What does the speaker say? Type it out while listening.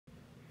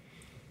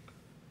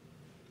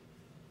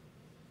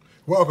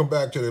Welcome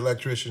back to the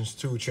Electricians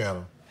 2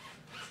 channel.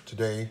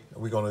 Today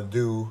we're going to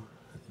do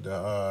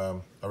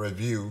a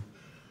review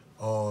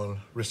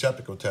on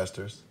receptacle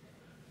testers,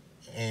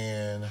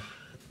 and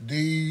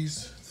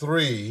these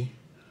three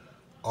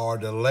are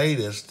the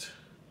latest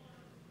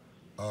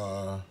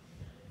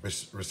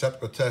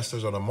receptacle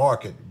testers on the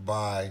market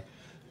by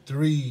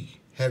three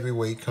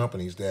heavyweight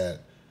companies that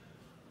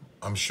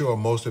I'm sure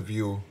most of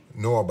you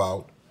know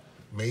about,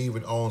 may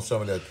even own some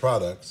of their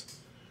products,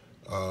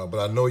 but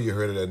I know you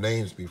heard of their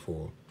names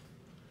before.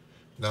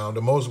 Now,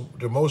 the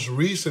most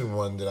recent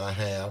one that I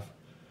have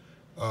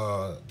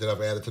that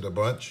I've added to the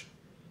bunch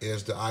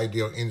is the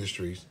Ideal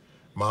Industries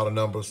model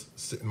number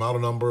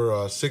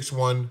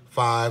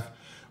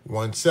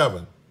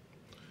 61517,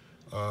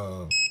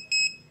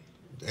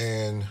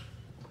 and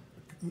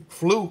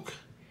Fluke.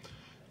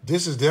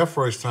 This is their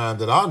first time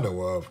that I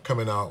know of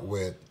coming out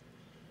with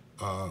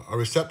a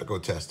receptacle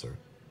tester.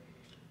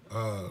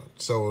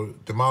 So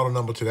the model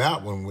number to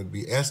that one would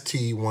be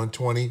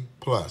ST120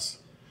 Plus.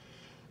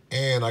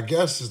 And I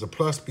guess it's the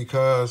plus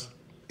because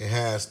it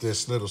has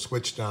this little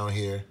switch down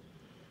here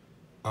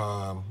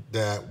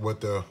that with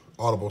the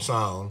audible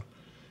sound,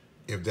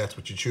 if that's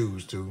what you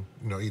choose to,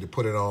 either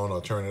put it on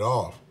or turn it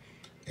off.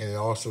 And it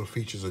also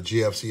features a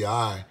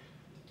GFCI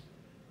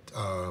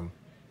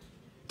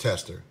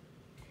tester.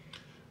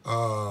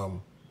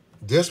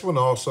 This one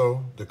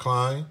also, the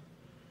KLEIN,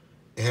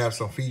 it has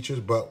some features,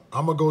 but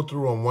I'm gonna go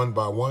through them one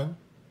by one,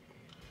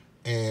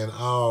 and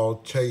I'll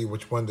tell you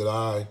which one that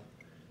I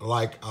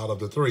like out of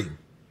the three,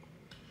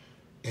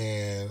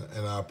 and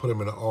I'll put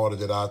them in the order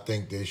that I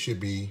think they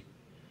should be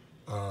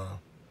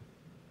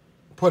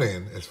put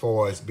in, as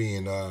far as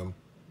being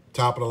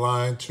top of the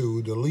line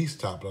to the least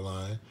top of the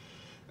line,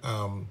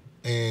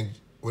 and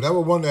whatever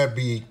one that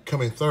be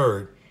coming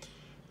third,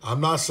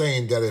 I'm not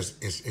saying that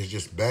it's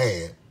just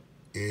bad,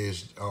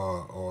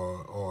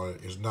 or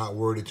is not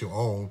worthy to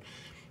own.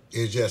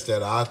 It's just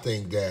that I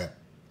think that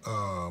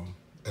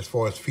as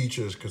far as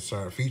features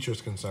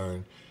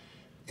concerned,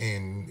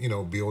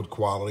 and build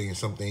quality and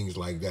some things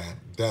like that,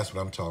 that's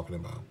what I'm talking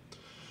about.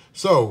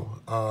 So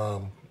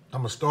I'm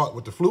gonna start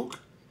with the Fluke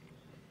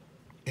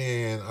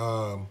and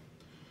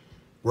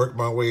work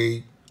my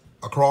way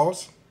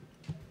across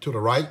to the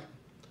right,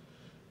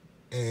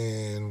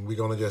 and we're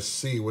gonna just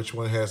see which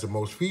one has the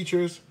most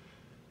features,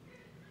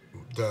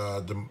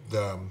 the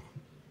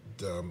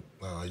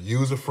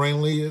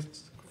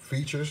user-friendliest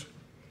features,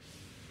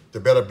 the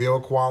better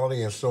build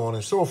quality, and so on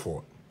and so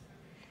forth.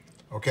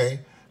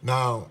 Okay,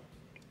 now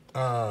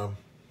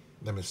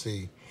let me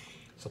see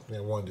something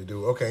I wanted to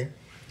do. Okay,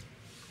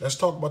 let's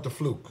talk about the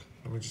Fluke.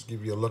 Let me just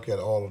give you a look at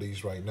all of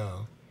these right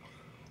now,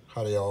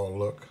 how they all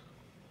look.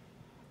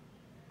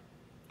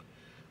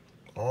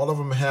 All of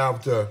them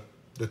have the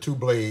two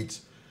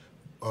blades,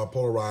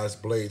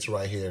 polarized blades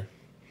right here.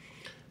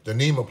 The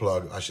NEMA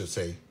plug, I should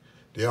say.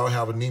 They all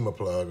have a NEMA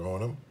plug on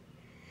them.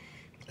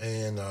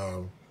 And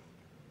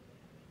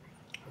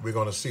we're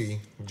going to see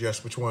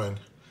just which one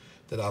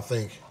that I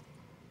think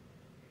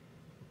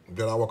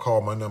that I will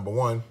call my number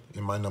one,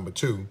 and my number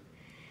two,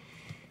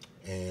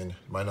 and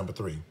my number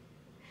three.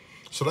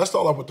 So let's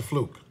start off with the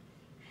Fluke.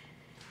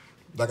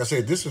 Like I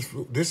said, this is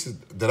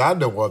that I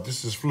know of.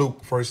 This is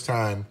Fluke first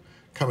time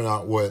coming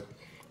out with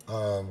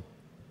a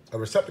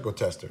receptacle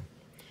tester,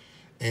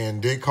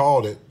 and they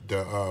called it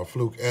the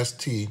Fluke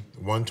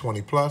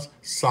ST120 Plus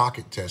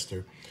socket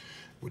tester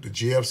with the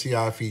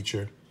GFCI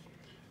feature,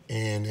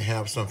 and they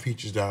have some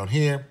features down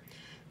here,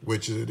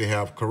 which is they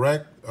have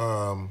correct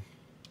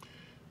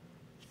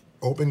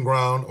open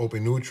ground,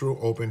 open neutral,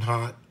 open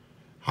hot,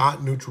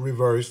 hot neutral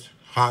reversed,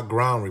 hot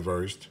ground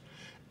reversed,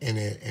 and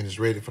it's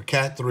rated for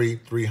Cat 3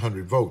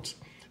 300 volts.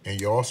 And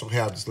you also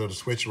have this little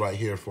switch right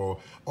here for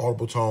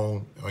audible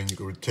tone, and you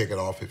can take it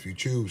off if you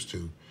choose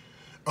to.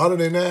 Other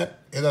than that,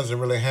 it doesn't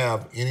really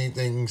have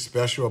anything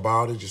special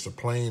about it. Just a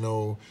plain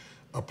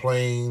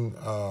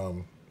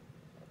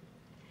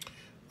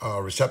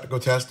receptacle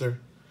tester.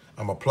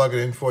 I'm gonna plug it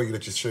in for you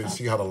that you should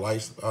see how the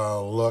lights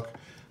look.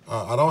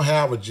 I don't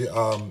have I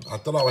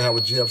thought I would have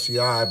a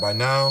GFCI by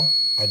now.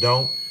 I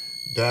don't.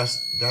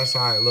 That's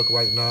how it look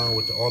right now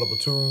with the audible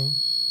tune,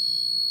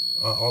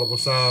 audible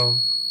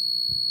sound,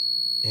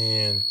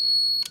 and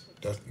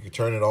you can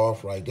turn it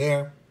off right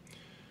there.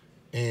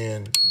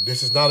 And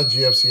this is not a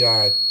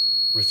GFCI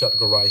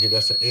receptacle right here.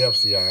 That's an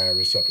AFCI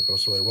receptacle,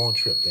 so it won't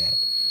trip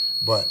that.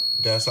 But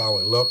that's how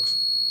it looks.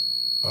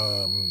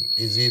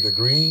 It's either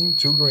green,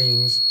 two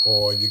greens,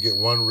 or you get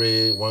one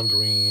red, one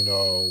green,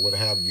 or what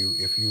have you,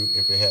 if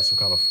it has some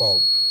kind of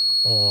fault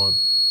on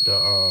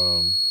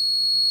the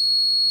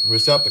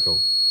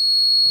receptacle.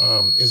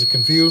 Is it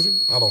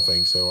confusing? I don't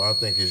think so. I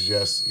think it's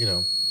just,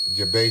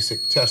 your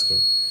basic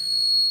tester.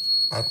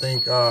 I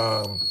think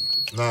now,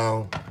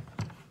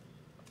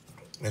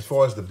 as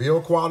far as the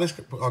build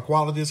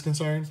quality is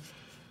concerned,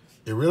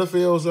 it really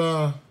feels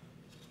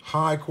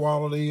high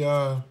quality.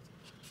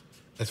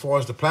 As far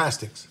as the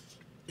plastics,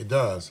 it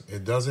does.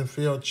 It doesn't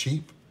feel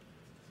cheap.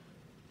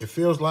 It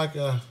feels like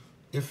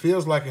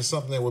it's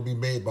something that would be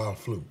made by a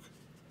Fluke.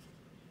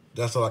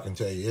 That's all I can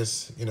tell you.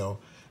 It's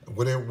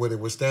Would it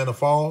withstand a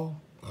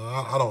fall?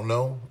 I don't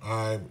know.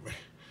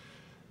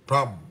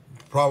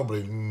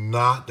 Probably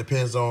not.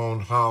 Depends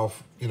on how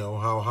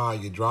how high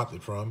you dropped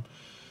it from.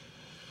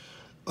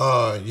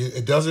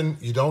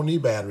 You don't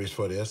need batteries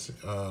for this,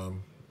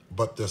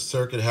 but the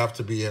circuit have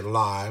to be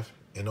live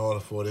in order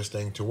for this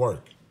thing to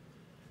work.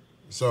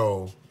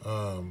 So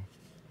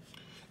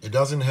it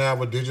doesn't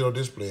have a digital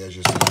display as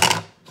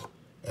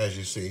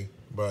you see.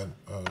 But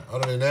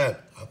other than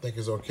that, I think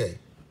it's okay.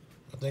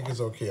 I think it's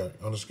okay.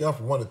 On a scale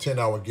from 1 to 10,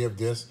 I would give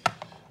this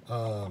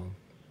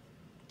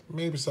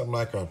maybe something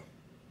like a,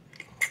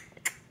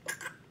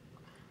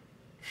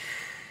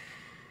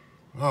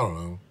 I don't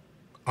know.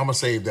 I'm gonna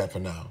save that for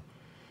now.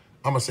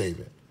 I'm gonna save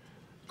it,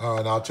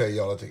 and I'll tell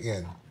y'all at the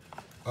end.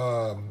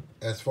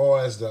 As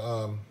far as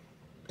the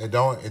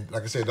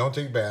like I said, don't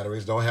take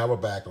batteries. Don't have a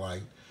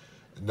backlight.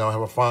 Don't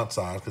have a font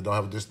size because don't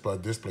have a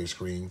display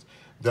screens.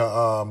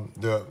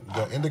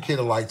 The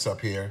indicator lights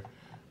up here.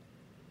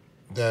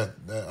 The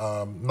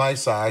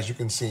nice size. You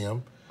can see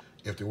them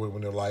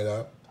when they light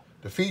up.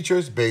 The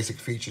features, basic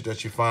features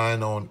that you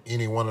find on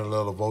any one of the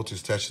little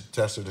voltage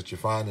tester that you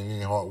find in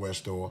any hardware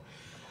store.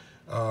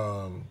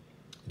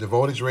 The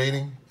voltage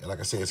rating, like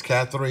I said, it's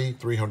Cat 3,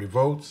 300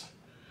 volts.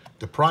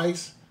 The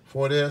price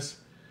for this,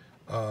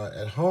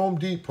 at Home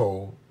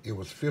Depot, it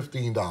was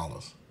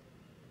 $15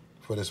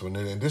 for this one.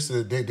 And this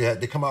is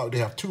they come out. They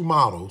have 2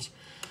 models.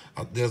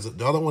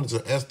 The other one is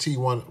a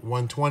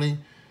ST120,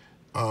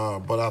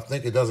 but I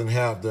think it doesn't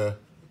have the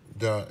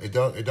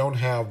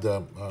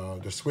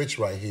switch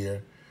right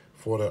here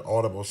for the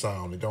audible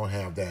sound. It don't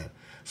have that.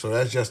 So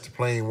that's just the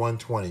plain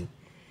 120.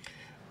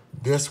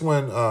 This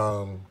one.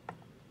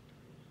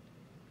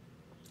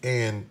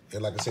 And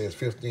like I said, it's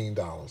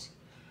 $15.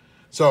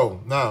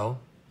 So now,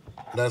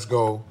 let's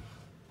go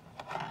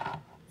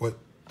with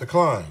the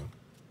KLEIN.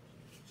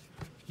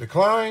 The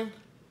KLEIN,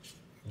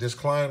 this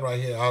KLEIN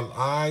right here,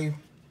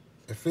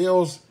 it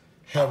feels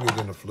heavier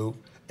than the FLUKE,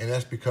 and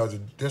that's because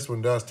this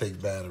one does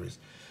take batteries.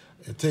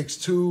 It takes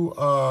 2,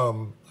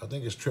 I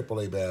think it's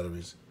AAA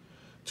batteries.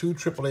 2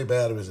 AAA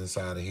batteries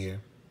inside of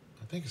here.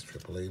 I think it's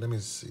AAA. Let me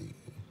see.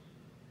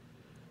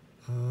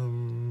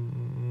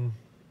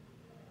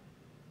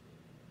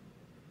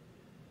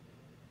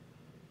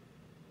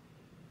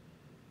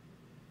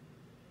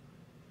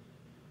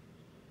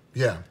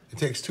 Yeah, it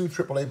takes 2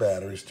 AAA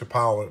batteries to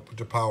power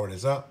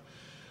this up.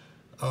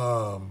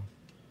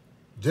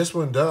 This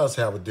one does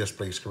have a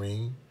display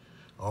screen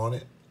on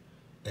it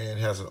and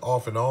has an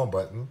off and on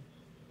button.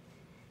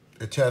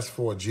 It tests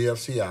for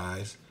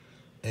GFCIs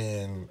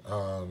and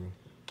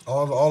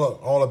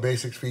all the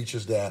basic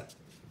features that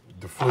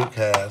the FLUKE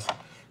has,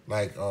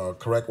 like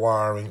correct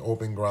wiring,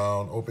 open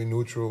ground, open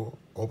neutral,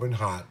 open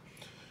hot,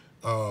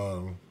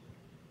 hot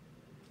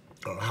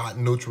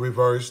neutral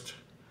reversed,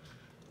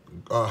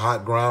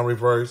 hot ground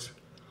reverse.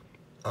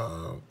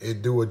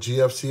 It do a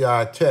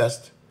GFCI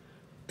test,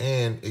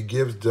 and it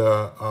gives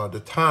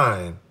the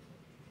time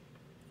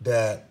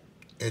that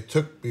it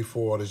took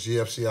before the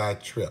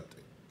GFCI tripped.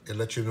 It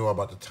lets you know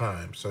about the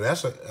time. So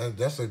that's a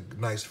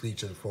nice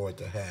feature for it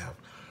to have.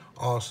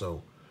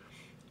 Also,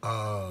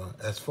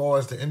 as far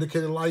as the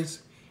indicator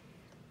lights,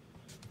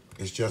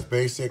 it's just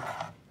basic.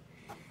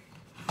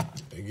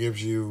 It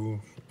gives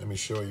you, let me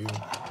show you.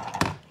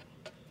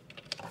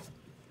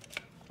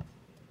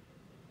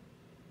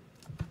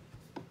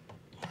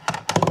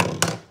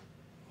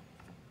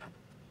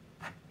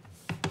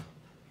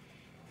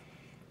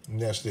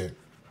 And that's it.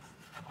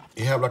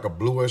 You have like a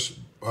bluish,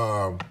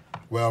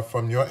 well,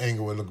 from your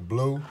angle it looks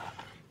blue,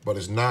 but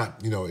it's not,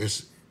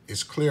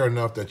 it's clear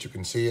enough that you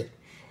can see it.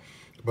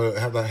 But it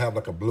have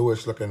like a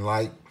bluish looking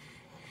light.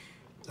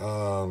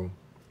 Like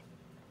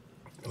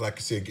I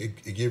said,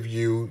 it gives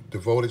you the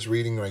voltage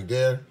reading right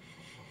there.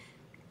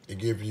 It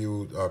gives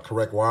you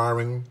correct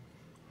wiring.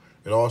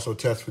 It also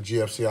tests for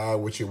GFCI,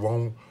 which it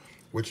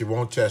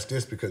won't test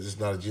this because it's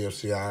not a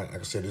GFCI. Like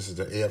I said, this is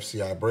the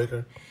AFCI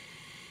breaker.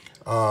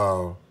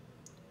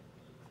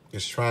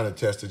 It's trying to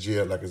test the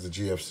GF like it's a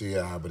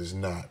GFCI, but it's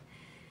not.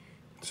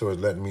 So it's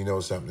letting me know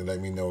something,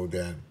 let me know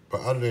that. But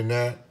other than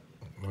that,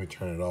 let me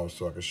turn it off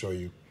so I can show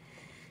you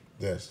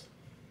this.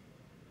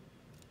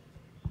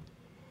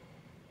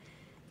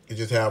 You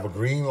just have a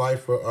green light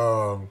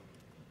for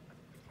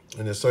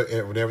when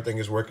everything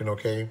is working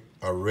okay,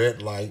 a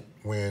red light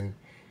when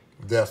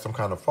there's some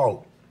kind of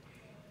fault.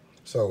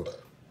 So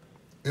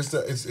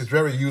it's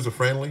very user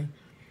friendly.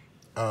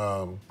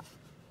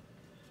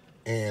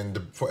 And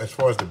as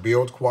far as the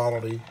build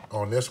quality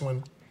on this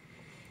one,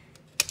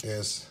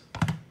 it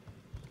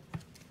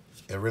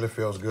really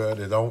feels good.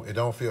 It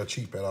don't feel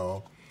cheap at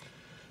all.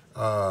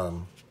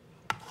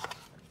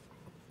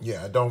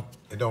 Yeah, it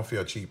don't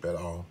feel cheap at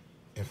all.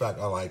 In fact,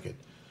 I like it.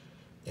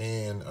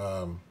 And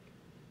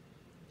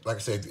like I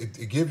said,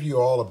 it gives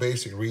you all the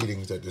basic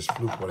readings that this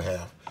FLUKE would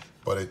have,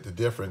 but the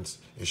difference,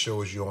 it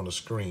shows you on the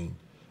screen,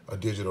 a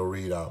digital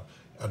readout.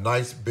 A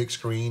nice big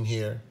screen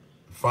here.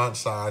 Font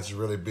size is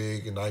really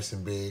big and nice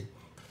and big.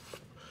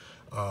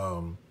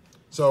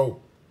 So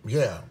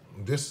yeah,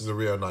 this is a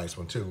real nice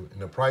one too.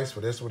 And the price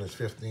for this one is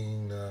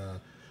 $15.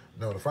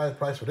 No, the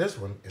price for this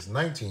one is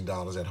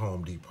 $19 at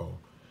Home Depot.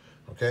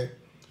 Okay?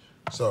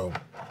 So,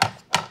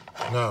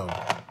 now,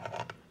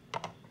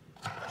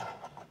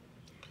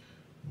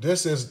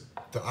 this is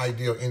the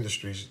Ideal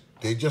Industries.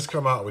 They just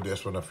come out with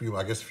this one a few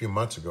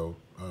months ago.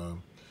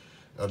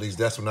 At least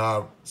that's when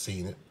I've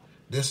seen it.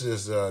 This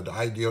is the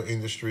Ideal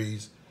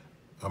Industries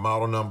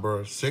model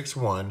number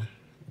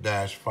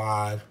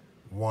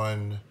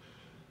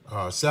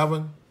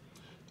 61-517.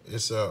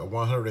 It's a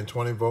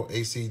 120 volt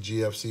AC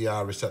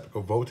GFCI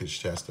receptacle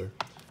voltage tester.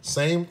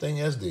 Same thing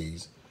as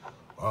these.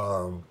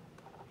 The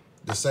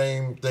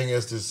same thing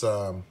as this,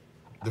 the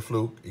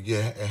FLUKE.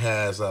 It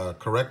has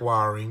correct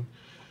wiring,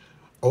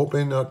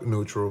 open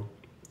neutral,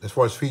 as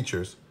far as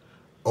features,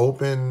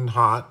 open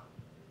hot,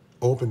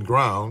 open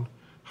ground,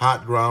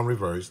 hot ground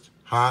reversed,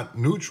 hot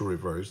neutral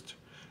reversed,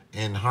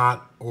 and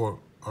hot or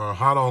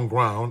hot on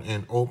ground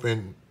and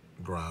open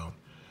ground.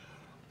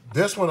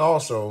 This one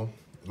also,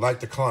 like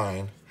the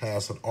KLEIN,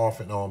 has an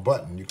off and on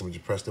button. You can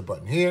just press the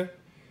button here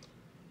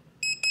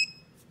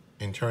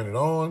and turn it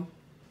on.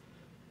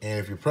 And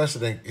if you press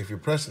it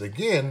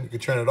again, you can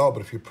turn it off.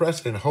 But if you press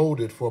it and hold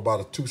it for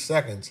about 2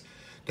 seconds,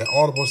 that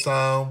audible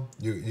sound,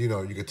 you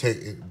know, you can take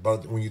it.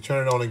 But when you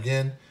turn it on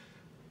again,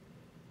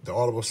 the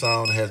audible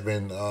sound has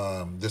been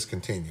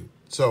discontinued.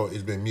 So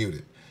it's been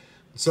muted.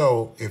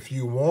 So if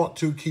you want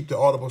to keep the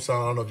audible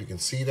sound, I don't know if you can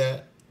see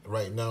that.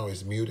 Right now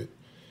it's muted.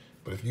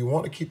 But if you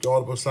want to keep the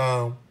audible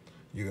sound,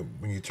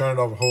 when you turn it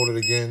off and hold it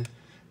again,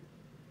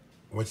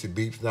 once it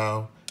beeps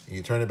now, and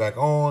you turn it back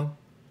on,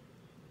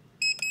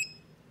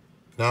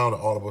 now the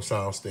audible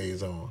sound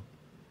stays on.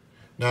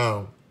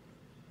 Now,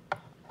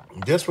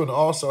 this one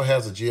also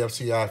has a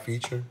GFCI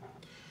feature.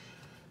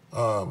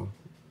 The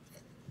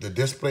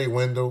display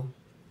window,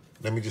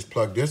 let me just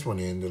plug this one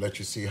in to let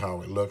you see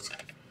how it looks.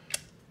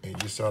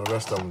 And you saw the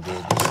rest of them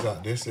did.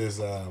 This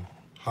is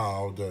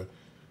how the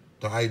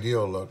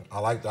Ideal look. I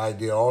like the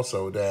Ideal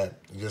also that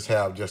you just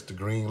have just the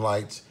green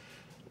lights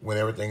when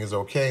everything is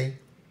okay.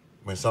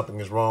 When something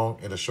is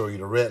wrong, it'll show you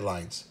the red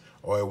lights,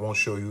 or it won't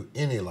show you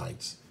any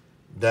lights.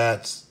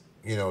 That's,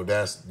 you know,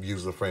 that's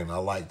user friendly. I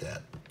like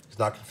that. It's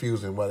not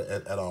confusing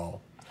at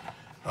all.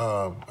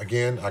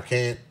 Again, I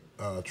can't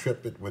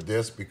trip it with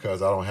this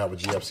because I don't have a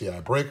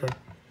GFCI breaker.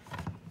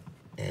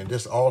 And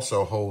this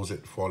also holds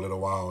it for a little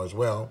while as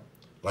well,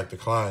 like the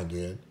KLEIN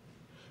did.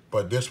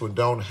 But this one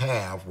don't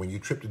have, when you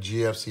trip the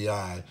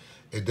GFCI,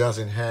 it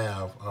doesn't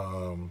have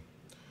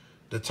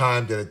the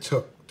time that it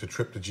took to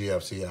trip the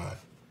GFCI,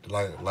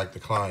 like the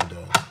KLEIN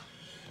does.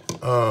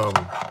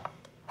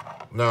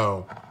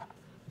 Now,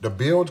 the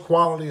build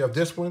quality of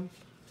this one,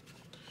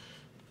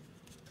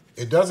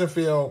 it doesn't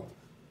feel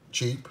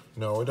cheap.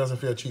 No, it doesn't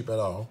feel cheap at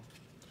all.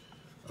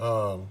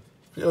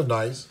 Feels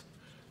nice.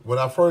 When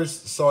I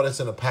first saw this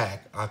in a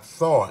pack, I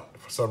thought,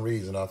 for some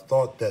reason, I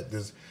thought that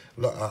this,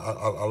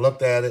 I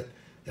looked at it,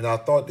 and I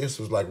thought this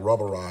was like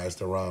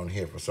rubberized around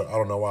here. So I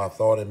don't know why I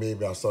thought it.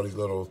 Maybe I saw these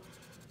little,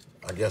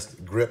 I guess,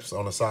 grips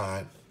on the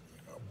side.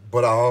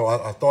 But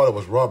I thought it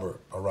was rubber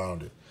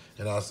around it.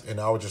 And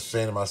I was just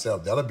saying to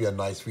myself, that'll be a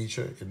nice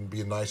feature. It'd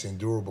be nice and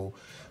durable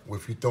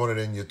if you're throwing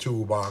it in your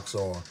toolbox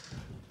or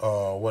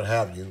what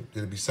have you.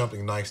 It'd be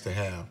something nice to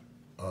have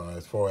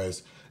as far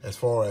as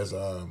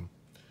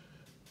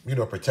you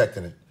know,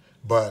 protecting it.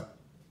 But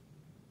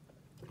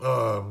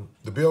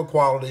the build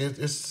quality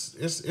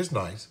it's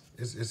nice.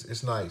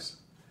 It's nice.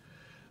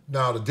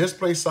 Now the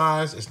display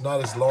size is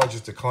not as large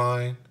as the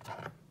KLEIN.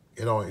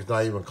 You know, it's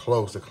not even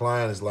close. The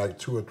KLEIN is like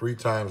 2 or 3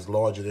 times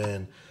larger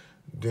than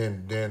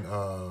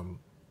the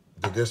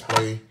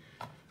display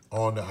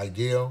on the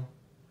Ideal.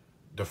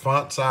 The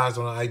font size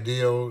on the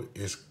Ideal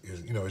is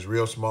you know, is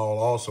real small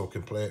also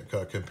compared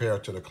to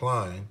the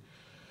KLEIN,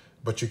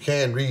 but you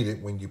can read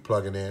it when you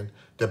plug it in.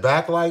 The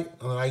backlight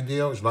on the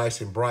Ideal is nice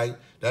and bright.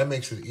 That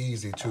makes it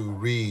easy to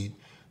read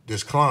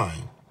this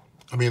KLEIN.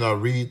 I mean, I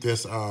read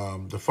this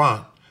the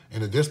font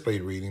and the display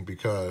reading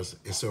because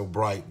it's so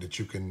bright that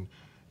you can,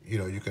 you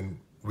know, you can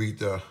read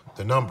the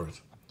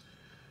numbers.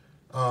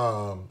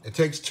 It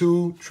takes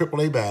 2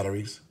 AAA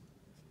batteries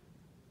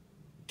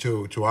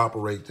to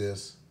operate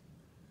this,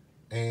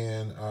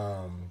 and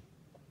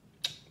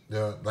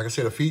like I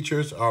said, the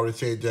features I already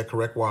said that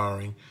correct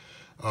wiring,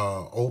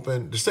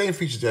 open, the same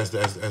features as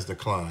the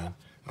KLEIN.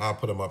 I'll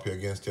put them up here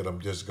against it. I'm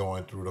just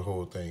going through the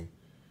whole thing.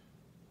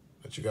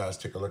 Let you guys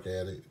take a look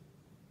at it.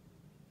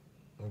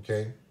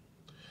 Okay,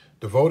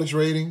 the voltage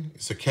rating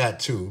is a Cat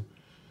 2.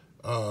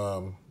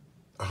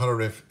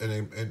 100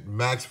 and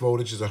max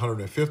voltage is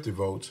 150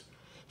 volts.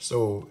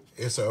 So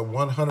it's a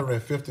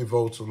 150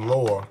 volts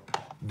lower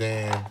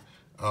than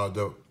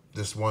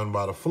this one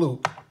by the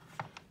FLUKE.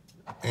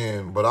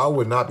 But I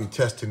would not be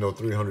testing no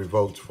 300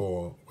 volts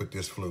with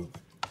this FLUKE.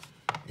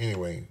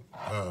 Anyway,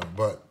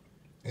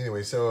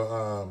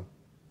 so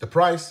the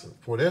price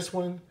for this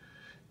one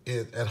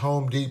at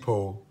Home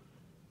Depot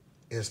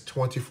is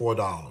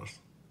 $24.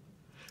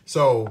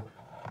 So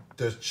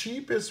the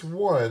cheapest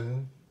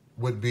one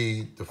would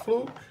be the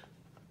FLUKE,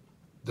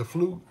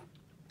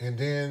 and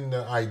then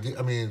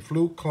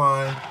FLUKE,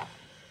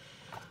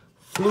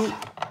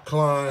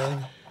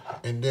 KLEIN,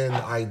 and then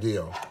the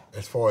Ideal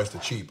as far as the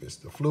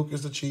cheapest. The Fluke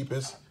is the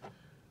cheapest.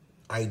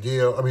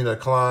 The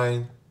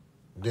KLEIN,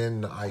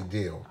 then the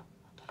Ideal.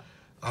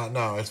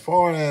 Now, as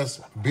far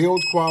as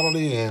build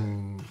quality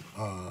and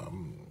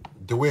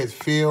the way it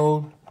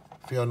feel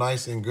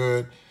nice and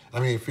good.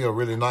 Feel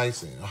really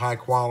nice and high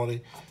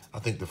quality. I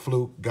think the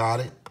Fluke got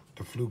it.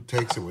 The Fluke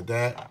takes it with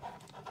that.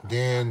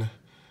 Then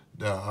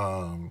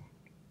the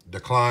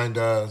KLEIN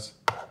does,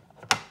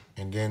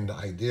 and then the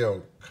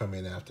Ideal come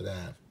in after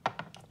that.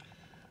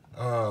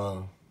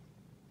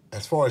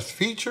 As far as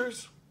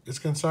features is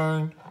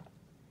concerned,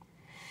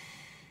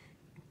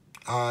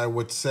 I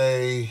would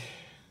say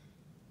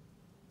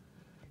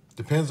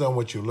depends on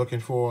what you're looking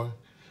for.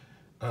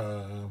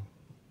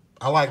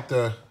 I like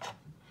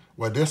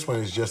this one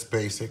is just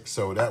basic,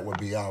 so that would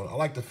be out. I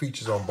like the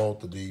features on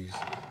both of these,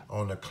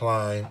 on the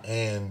KLEIN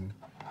and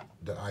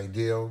the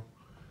Ideal.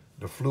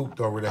 The Fluke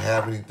don't really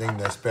have anything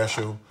that's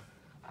special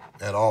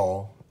at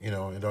all. It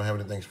don't have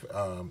anything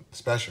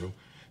special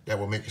that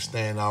will make it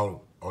stand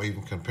out or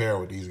even compare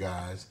with these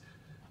guys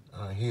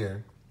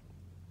here.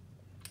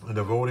 And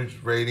the voltage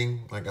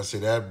rating, like I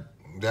said,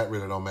 that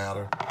really don't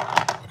matter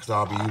because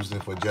I'll be using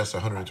it for just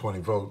 120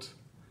 volts.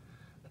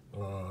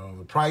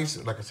 The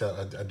price, like I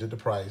said, I did the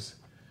price.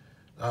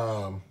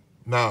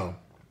 Now,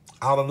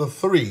 out of the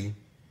three,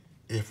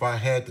 if I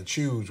had to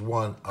choose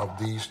one of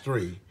these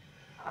three,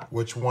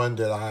 which one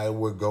that I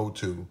would go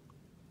to?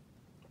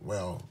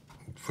 Well,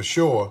 for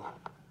sure,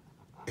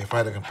 if I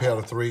had to compare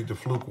the three, the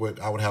Fluke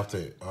I would have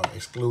to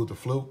exclude the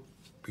Fluke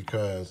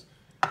because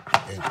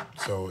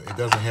it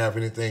doesn't have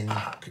anything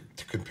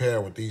to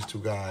compare with these two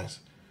guys.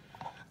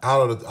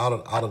 Out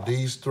of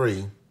these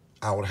three,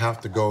 I would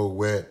have to go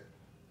with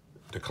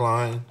the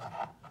KLEIN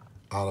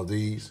out of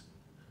these.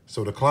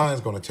 So the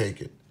KLEIN's going to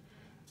take it.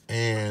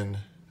 And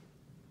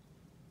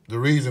the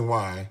reason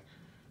why,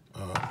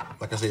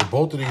 like I said,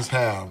 both of these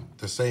have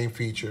the same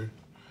feature.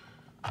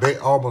 They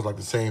almost like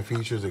the same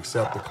features,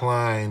 except the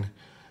KLEIN,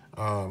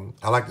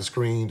 I like the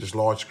screen, this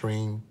large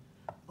screen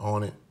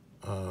on it.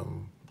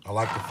 I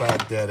like the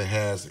fact that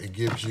it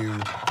gives you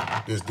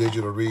this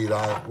digital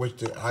readout, which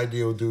the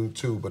Ideal do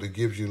too, but it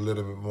gives you a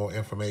little bit more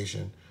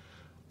information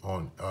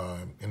on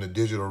in the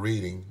digital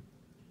reading,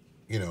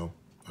 in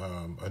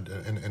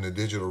the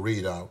digital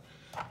readout,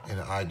 and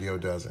the Ideal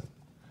doesn't.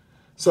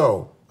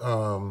 So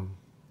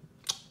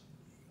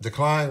the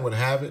KLEIN would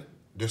have it.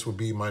 This would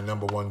be my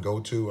 #1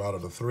 go-to out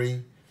of the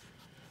three.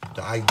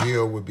 The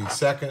Ideal would be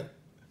second,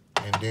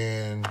 and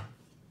then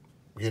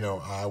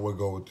I would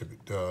go with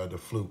the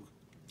Fluke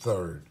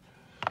third.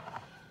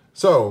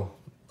 So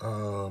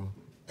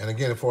and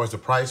again, as far as the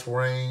price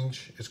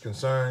range is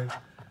concerned,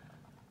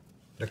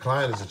 the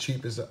KLEIN is the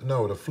cheapest.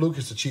 No, the Fluke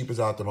is the cheapest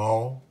out of them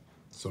all.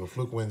 So the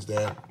Fluke wins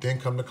that. Then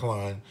come the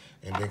KLEIN,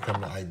 and then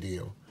come the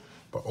Ideal.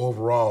 But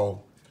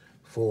overall,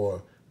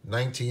 for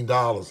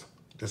 $19,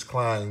 this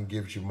KLEIN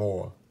gives you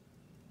more,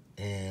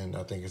 and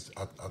I think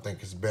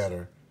it's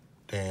better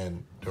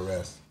than the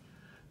rest.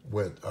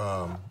 With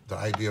the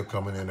Ideal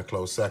coming in a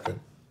close second,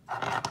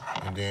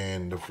 and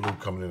then the Fluke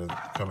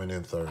coming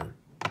in third.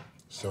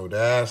 So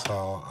that's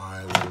how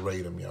I will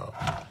rate them, y'all.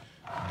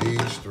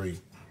 These three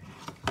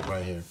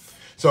right here.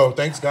 So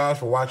thanks, guys,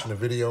 for watching the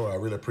video. I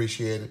really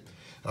appreciate it.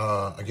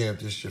 Again,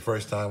 if this is your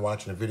first time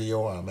watching the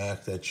video, I'm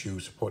asking that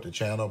you support the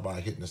channel by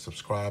hitting the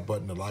subscribe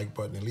button, the like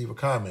button, and leave a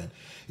comment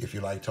if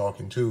you like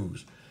talking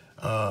twos.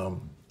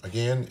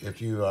 Again,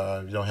 if you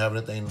don't have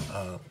anything,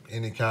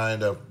 any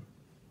kind of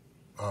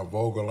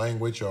vulgar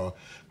language, or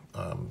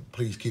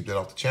please keep that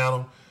off the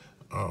channel.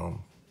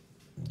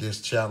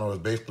 This channel is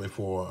basically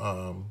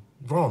for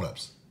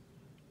grown-ups.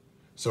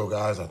 So,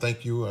 guys, I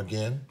thank you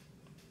again.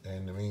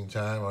 In the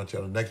meantime,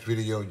 until the next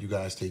video, you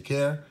guys take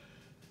care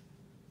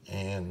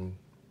and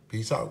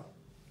peace out.